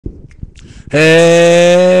Hey,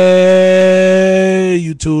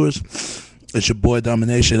 you tours. It's your boy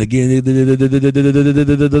Domination again. Again.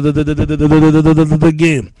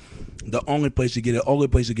 The only place to get it, only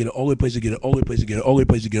place to get it, only place to get it, only place to get it, only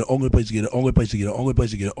place to get it, only place to get it, only place to get it, only place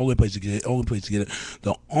to get it, only place to get it, only place to get it.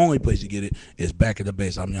 The only place to get it is back at the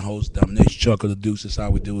base. I'm your host, Domination Chuck of the Deuce. That's how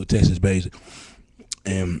we do it, Texas Basic.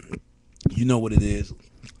 And you know what it is.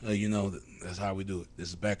 That's how we do it. This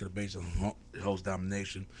is back at the base. Host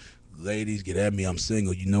Domination. Ladies, get at me. I'm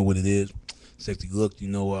single. You know what it is. Sexy look. You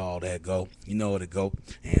know where all that go. You know where to go.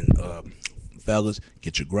 And fellas,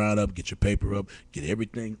 get your grind up, get your paper up, get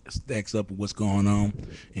everything stacks up with what's going on.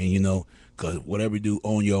 And cause whatever you do,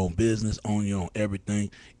 own your own business, own your own everything.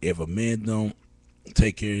 If a man don't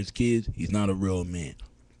take care of his kids, he's not a real man.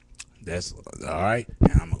 That's all right.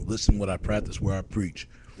 And I'm gonna listen what I practice, where I preach.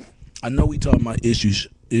 I know we talking about issues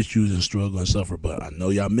and struggle and suffer, but I know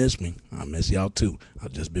y'all miss me. I miss y'all too.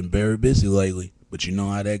 I've just been very busy lately, but you know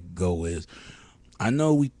how that go is. I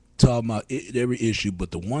know we talk about every issue, but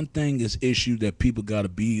the one thing is issue that people got to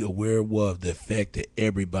be aware of that affected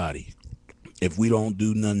everybody. If we don't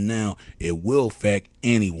do nothing now, it will affect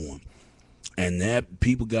anyone, and that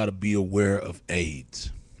people got to be aware of AIDS.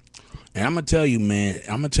 And I'm gonna tell you, man,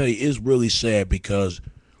 it's really sad because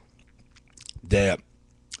that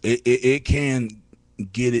it can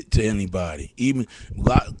get it to anybody, even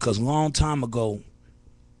because a long time ago,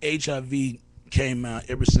 HIV came out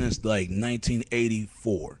ever since like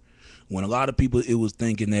 1984, when a lot of people it was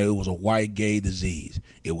thinking that it was a white gay disease.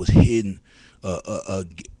 It was hidden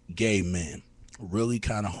gay men, really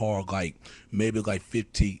kind of hard, like maybe like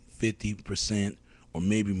 50% or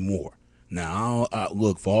maybe more. Now,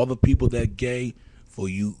 look, for all the people that gay, for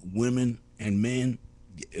you women and men,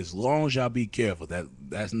 as long as y'all be careful,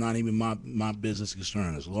 that's not even my business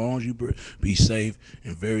concern. As long as you be safe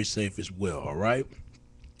and very safe as well, all right?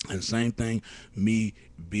 And same thing,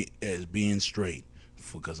 as being straight,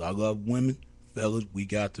 because I love women, fellas. We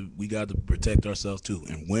got to protect ourselves too,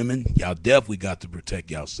 and women, y'all definitely got to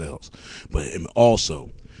protect yourselves. But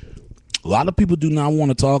also, a lot of people do not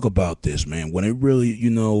want to talk about this, man. When it really,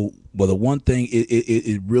 well, the one thing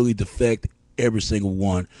it really defect every single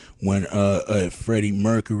one. When Freddie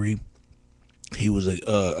Mercury, he was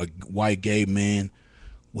a white gay man,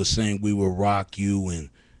 was saying we will rock you and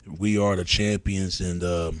we are the champions, and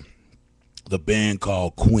the band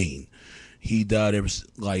called Queen. He died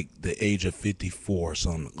like the age of 54 or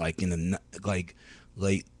something, like in the late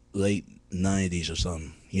 90s or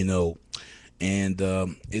something. And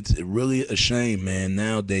it's really a shame, man,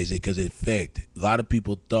 nowadays, because it affected. A lot of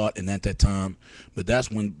people thought, and at that time, but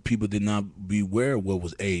that's when people did not be aware of what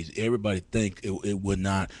was AIDS. Everybody think it would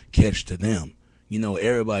not catch to them.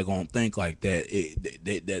 Everybody gonna think like that.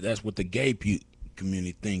 That's what the gay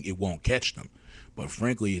community think. It won't catch them. But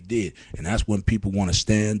frankly, it did. And that's when people want to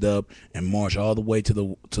stand up and march all the way to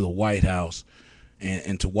the White House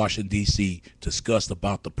and to Washington, D.C. discuss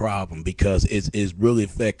about the problem, because it's really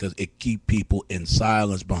effective. It keep people in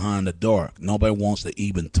silence behind the dark. Nobody wants to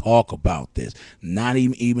even talk about this. Not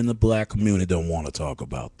even the black community don't want to talk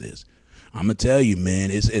about this. I'm gonna tell you,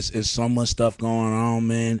 man, it's so much stuff going on,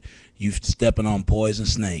 man. You stepping on poison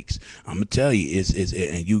snakes. I'm gonna tell you,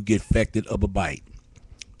 and you get affected of a bite.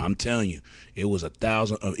 I'm telling you, it was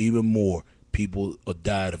 1,000 or even more people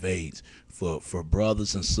died of AIDS. For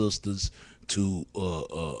brothers and sisters to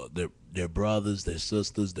their brothers, their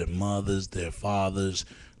sisters, their mothers, their fathers,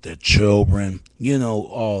 their children,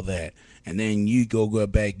 all that. And then you go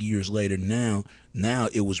back years later. Now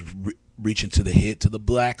it was reaching to the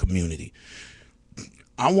black community.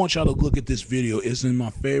 I want y'all to look at this video. It's in my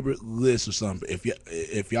favorite list or something.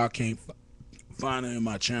 If y'all can't find it in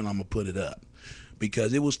my channel, I'm gonna put it up,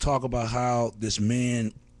 because it was talk about how this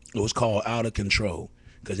man, it was called Out of Control,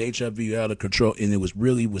 because HIV out of control, and it was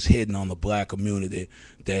hidden on the black community.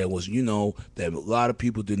 That was, that a lot of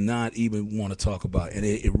people did not even want to talk about, and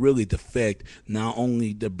it really affected not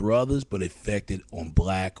only the brothers, but it affected on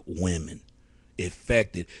black women. It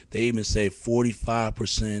affected, they even say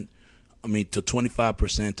 45%, to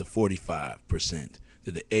 25% to 45%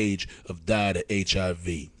 to the age of died of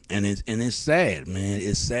HIV. And it's sad, man.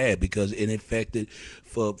 It's sad because it affected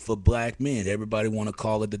for black men. Everybody want to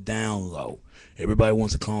call it the down low. Everybody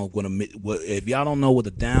wants to call it if y'all don't know what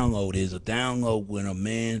the download is, a download when a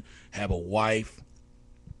man have a wife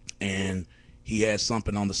and he has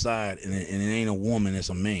something on the side, and it ain't a woman, it's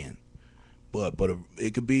a man. But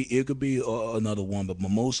it could be another one, but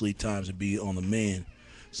mostly times it be on the man.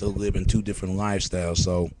 So living two different lifestyles.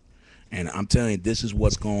 So, and I'm telling you, this is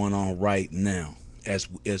what's going on right now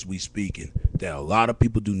as we speaking, that a lot of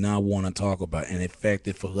people do not want to talk about, and in fact,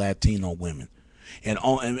 it for Latino women. And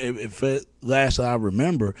if it, last I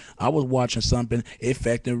remember, I was watching something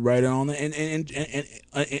affected right on the,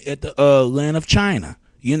 at the land of China.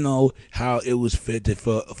 You know how it was fitted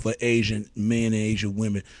for Asian men and Asian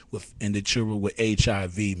women with and the children with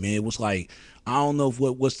HIV. Man, it was like I don't know if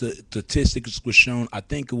what's the statistics was shown. I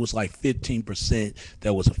think it was like 15%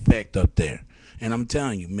 that was affect up there. And I'm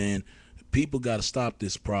telling you, man, people got to stop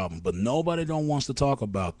this problem. But nobody don't wants to talk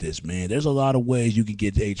about this, man. There's a lot of ways you can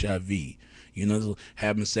get HIV. You know,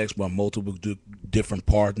 having sex by multiple different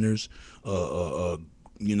partners. Like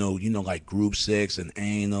group sex and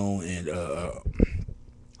anal and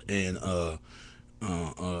anal,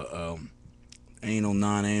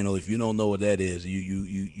 non-anal. If you don't know what that is,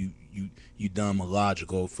 you dumb or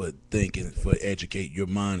logical for thinking for educate your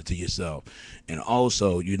mind to yourself, and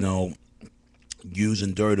also using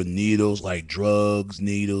dirty needles like drugs,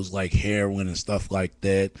 needles like heroin and stuff like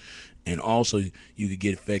that, and also you could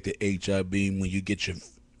get affected HIV when you get your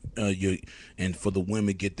and for the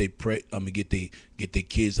women get they get their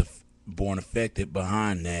kids born affected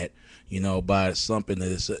behind that, by something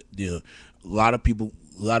that is a lot of people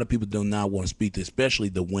do not want to speak to, especially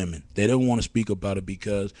the women. They don't want to speak about it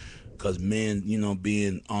because men,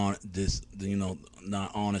 being on this,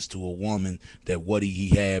 not honest to a woman that what he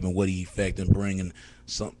have and what he affect and bringing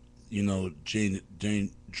some, bring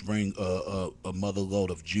a mother load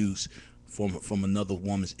of juice from another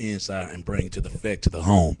woman's inside and bring it to the effect to the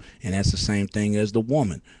home, and that's the same thing as the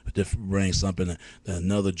woman to bring something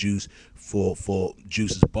another juice for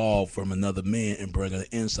juices ball from another man and bring it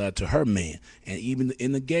inside to her man, and even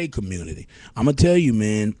in the gay community, I'm gonna tell you,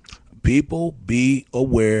 man. People be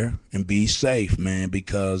aware and be safe, man,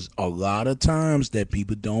 because a lot of times that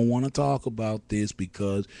people don't want to talk about this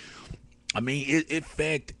because I mean, it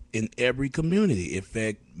affect in every community. It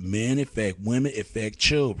affect men, it affect women, it affect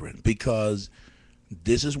children because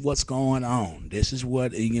this is what's going on. This is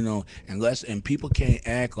what and people can't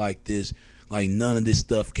act like this. Like none of this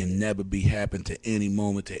stuff can never be happen to any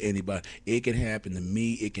moment to anybody. It can happen to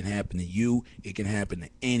me. It can happen to you. It can happen to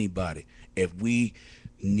anybody. If we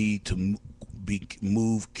need to be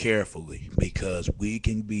move carefully because we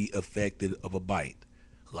can be affected of a bite,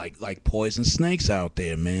 like poison snakes out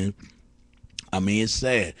there, man. I mean, it's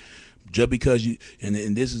sad. Just because you and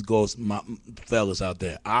this is goes my fellas out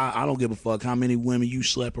there. I don't give a fuck how many women you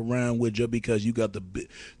slept around with just because you got the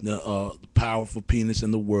powerful penis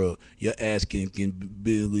in the world. Your ass can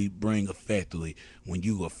really bring effectively when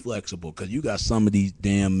you are flexible. Cause you got some of these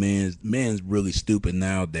damn men's really stupid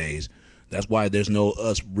nowadays. That's why there's no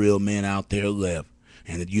us real men out there left.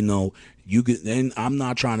 And you get. And I'm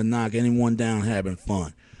not trying to knock anyone down having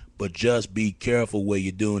fun, but just be careful where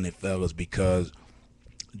you're doing it, fellas, because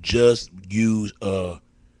just use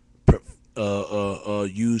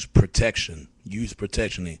protection. Use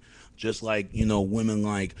protection. Just like women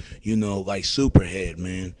like Superhead,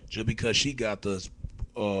 man. Just because she got the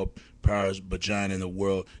powerest vagina in the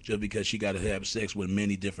world, just because she got to have sex with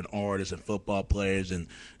many different artists and football players and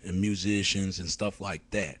musicians and stuff like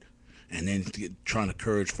that. And then trying to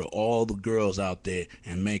encourage for all the girls out there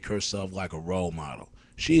and make herself like a role model.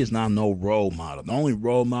 She is not no role model. The only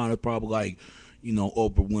role model is probably like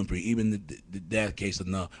Oprah Winfrey, even that case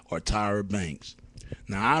enough, or Tyra Banks.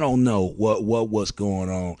 Now I don't know what's going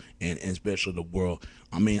on in especially the world.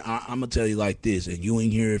 I mean, I'm gonna tell you like this, and you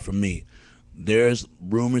ain't hear it from me. There's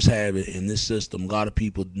rumors have it in this system. A lot of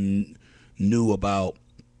people knew about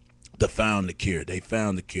found the cure. They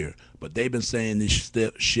found the cure, but they've been saying this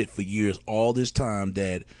shit for years. All this time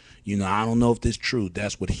that I don't know if this true.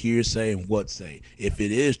 That's what hearsay and what say. If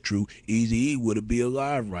it is true, Eazy-E would be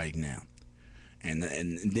alive right now. And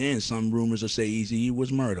then some rumors will say Eazy-E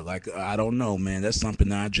was murdered. Like I don't know, man. That's something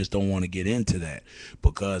that I just don't want to get into that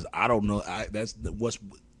because I don't know.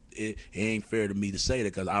 It ain't fair to me to say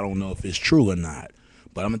that because I don't know if it's true or not.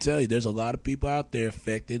 But I'm gonna tell you, there's a lot of people out there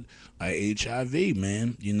affected by HIV,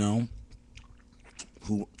 man.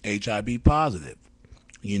 Who HIV positive.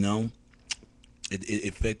 It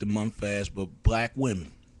affected them fast, but black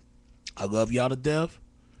women. I love y'all to death,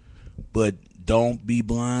 but don't be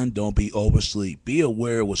blind. Don't be oversleep. Be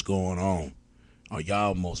aware of what's going on. Are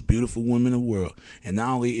y'all most beautiful women in the world? And not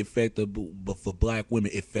only affected, but for black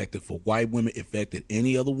women, affected for white women, affected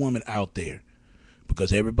any other woman out there.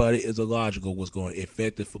 Because everybody is illogical what's going on.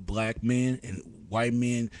 Affected for black men and white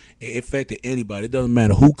men. It affected anybody. It doesn't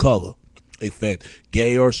matter who color. Affect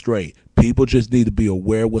gay or straight. People just need to be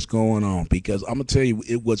aware of what's going on. Because I'm going to tell you,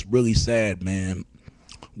 what's really sad, man.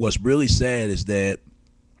 What's really sad is that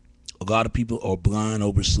a lot of people are blind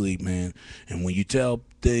oversleep, man. And when you tell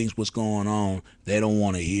things what's going on, they don't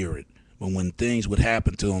want to hear it. But when things would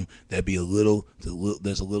happen to them, that'd be a little,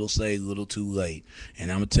 there's a little say, a little too late.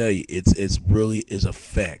 And I'm gonna tell you, it's really is a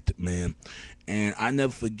fact, man. And I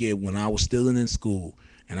never forget when I was still in school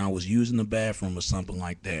and I was using the bathroom or something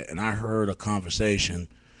like that, and I heard a conversation,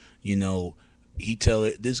 you know, he tell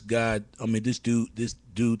it this guy, I mean this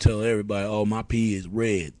dude tell everybody, oh my pee is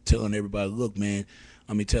red, telling everybody, look man,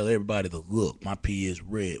 tell everybody to look, my pee is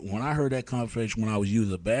red. When I heard that conversation when I was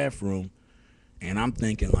using the bathroom, and I'm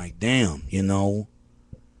thinking like, damn,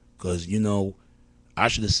 cause I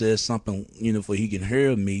should have said something, for he can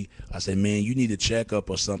hear me. I said, man, you need to check up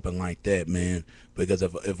or something like that, man. Because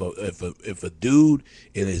if a dude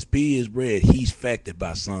and his pee is red, he's affected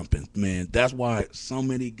by something, man. That's why so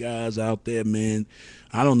many guys out there, man.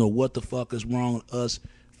 I don't know what the fuck is wrong with us,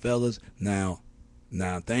 fellas. Now,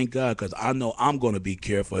 thank God, because I know I'm going to be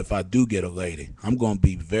careful if I do get a lady. I'm going to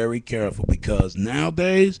be very careful because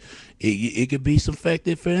nowadays it could be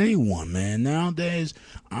affected for anyone, man. Nowadays,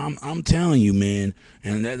 I'm telling you, man,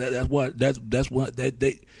 and that's what they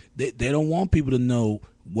don't want people to know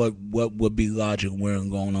what would be logic and where and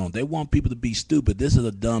going on. They want people to be stupid. This is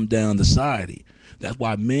a dumbed down society. That's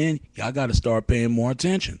why men, y'all got to start paying more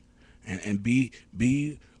attention and be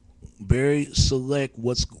very select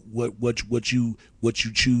what you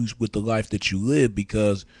choose with the life that you live,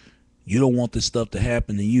 because you don't want this stuff to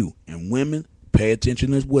happen to you. And women, pay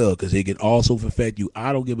attention as well, because it can also affect you.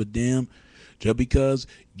 I don't give a damn. Just because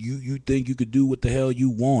you think you could do what the hell you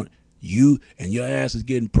want, you and your ass is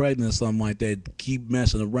getting pregnant or something like that, keep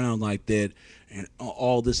messing around like that and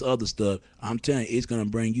all this other stuff, I'm telling you, it's going to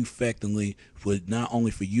bring you effectively for not only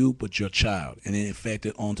for you but your child, and then affect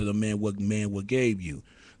it onto the man what gave you.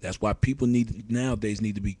 That's why people nowadays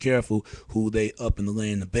need to be careful who they up in the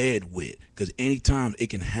laying the bed with, because anytime it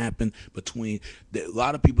can happen between. A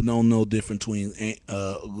lot of people don't know the difference between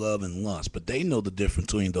love and lust, but they know the difference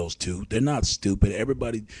between those two. They're not stupid.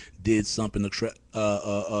 Everybody did something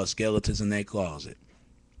to skeletons in their closet,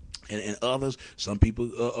 and others, some people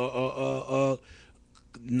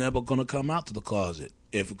never gonna come out to the closet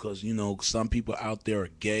if because some people out there are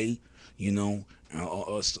gay, you know,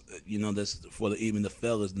 that's for even the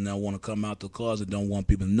fellas that now want to come out the closet, don't want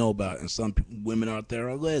people to know about it. And some women out there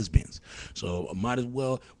are lesbians, so might as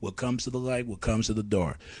well, what comes to the light, what comes to the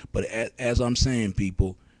dark. But as I'm saying,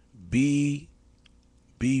 people, be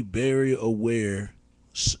be very aware,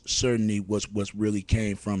 certainly what's really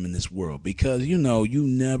came from in this world, because you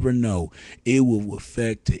never know, it will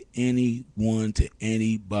affect to anyone, to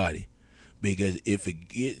anybody, because if it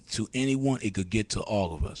get to anyone, it could get to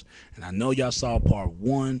all of us. And I know y'all saw part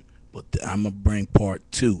one, but I'm gonna bring part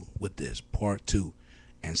two with this part two,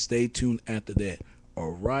 and stay tuned after that.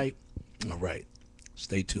 All right,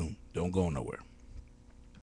 stay tuned, don't go nowhere.